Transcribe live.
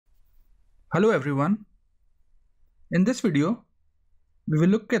Hello everyone. In this video, we will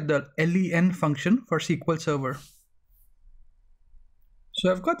look at the Len function for SQL Server.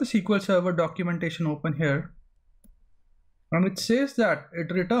 So I've got the SQL Server documentation open here, and it says that it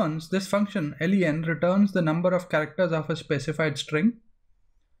returns, this function Len returns the number of characters of a specified string,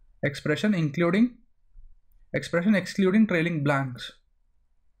 expression excluding trailing blanks.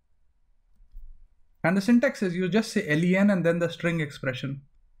 And the syntax is you just say Len and then the string expression.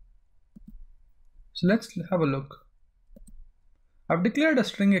 So let's have a look. I've declared a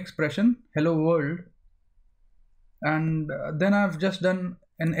string expression, hello world, and then I've just done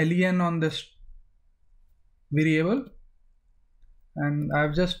an len on this variable, and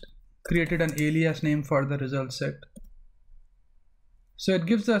I've just created an alias name for the result set. So it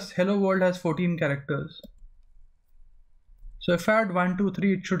gives us hello world has 14 characters. So if I add 1, 2,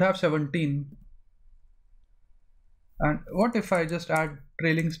 3, it should have 17. And what if I just add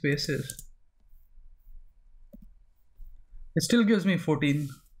trailing spaces? It still gives me 14.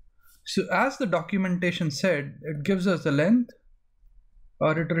 So as the documentation said, it gives us the length,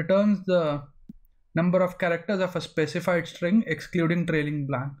 or it returns the number of characters of a specified string excluding trailing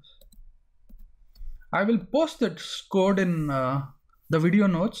blanks. I will post this code in the video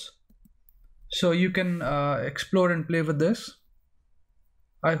notes so you can explore and play with this.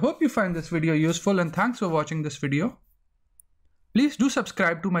 I hope you find this video useful, and thanks for watching this video. Please do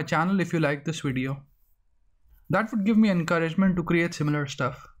subscribe to my channel if you like this video. That would give me encouragement to create similar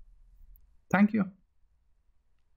stuff. Thank you.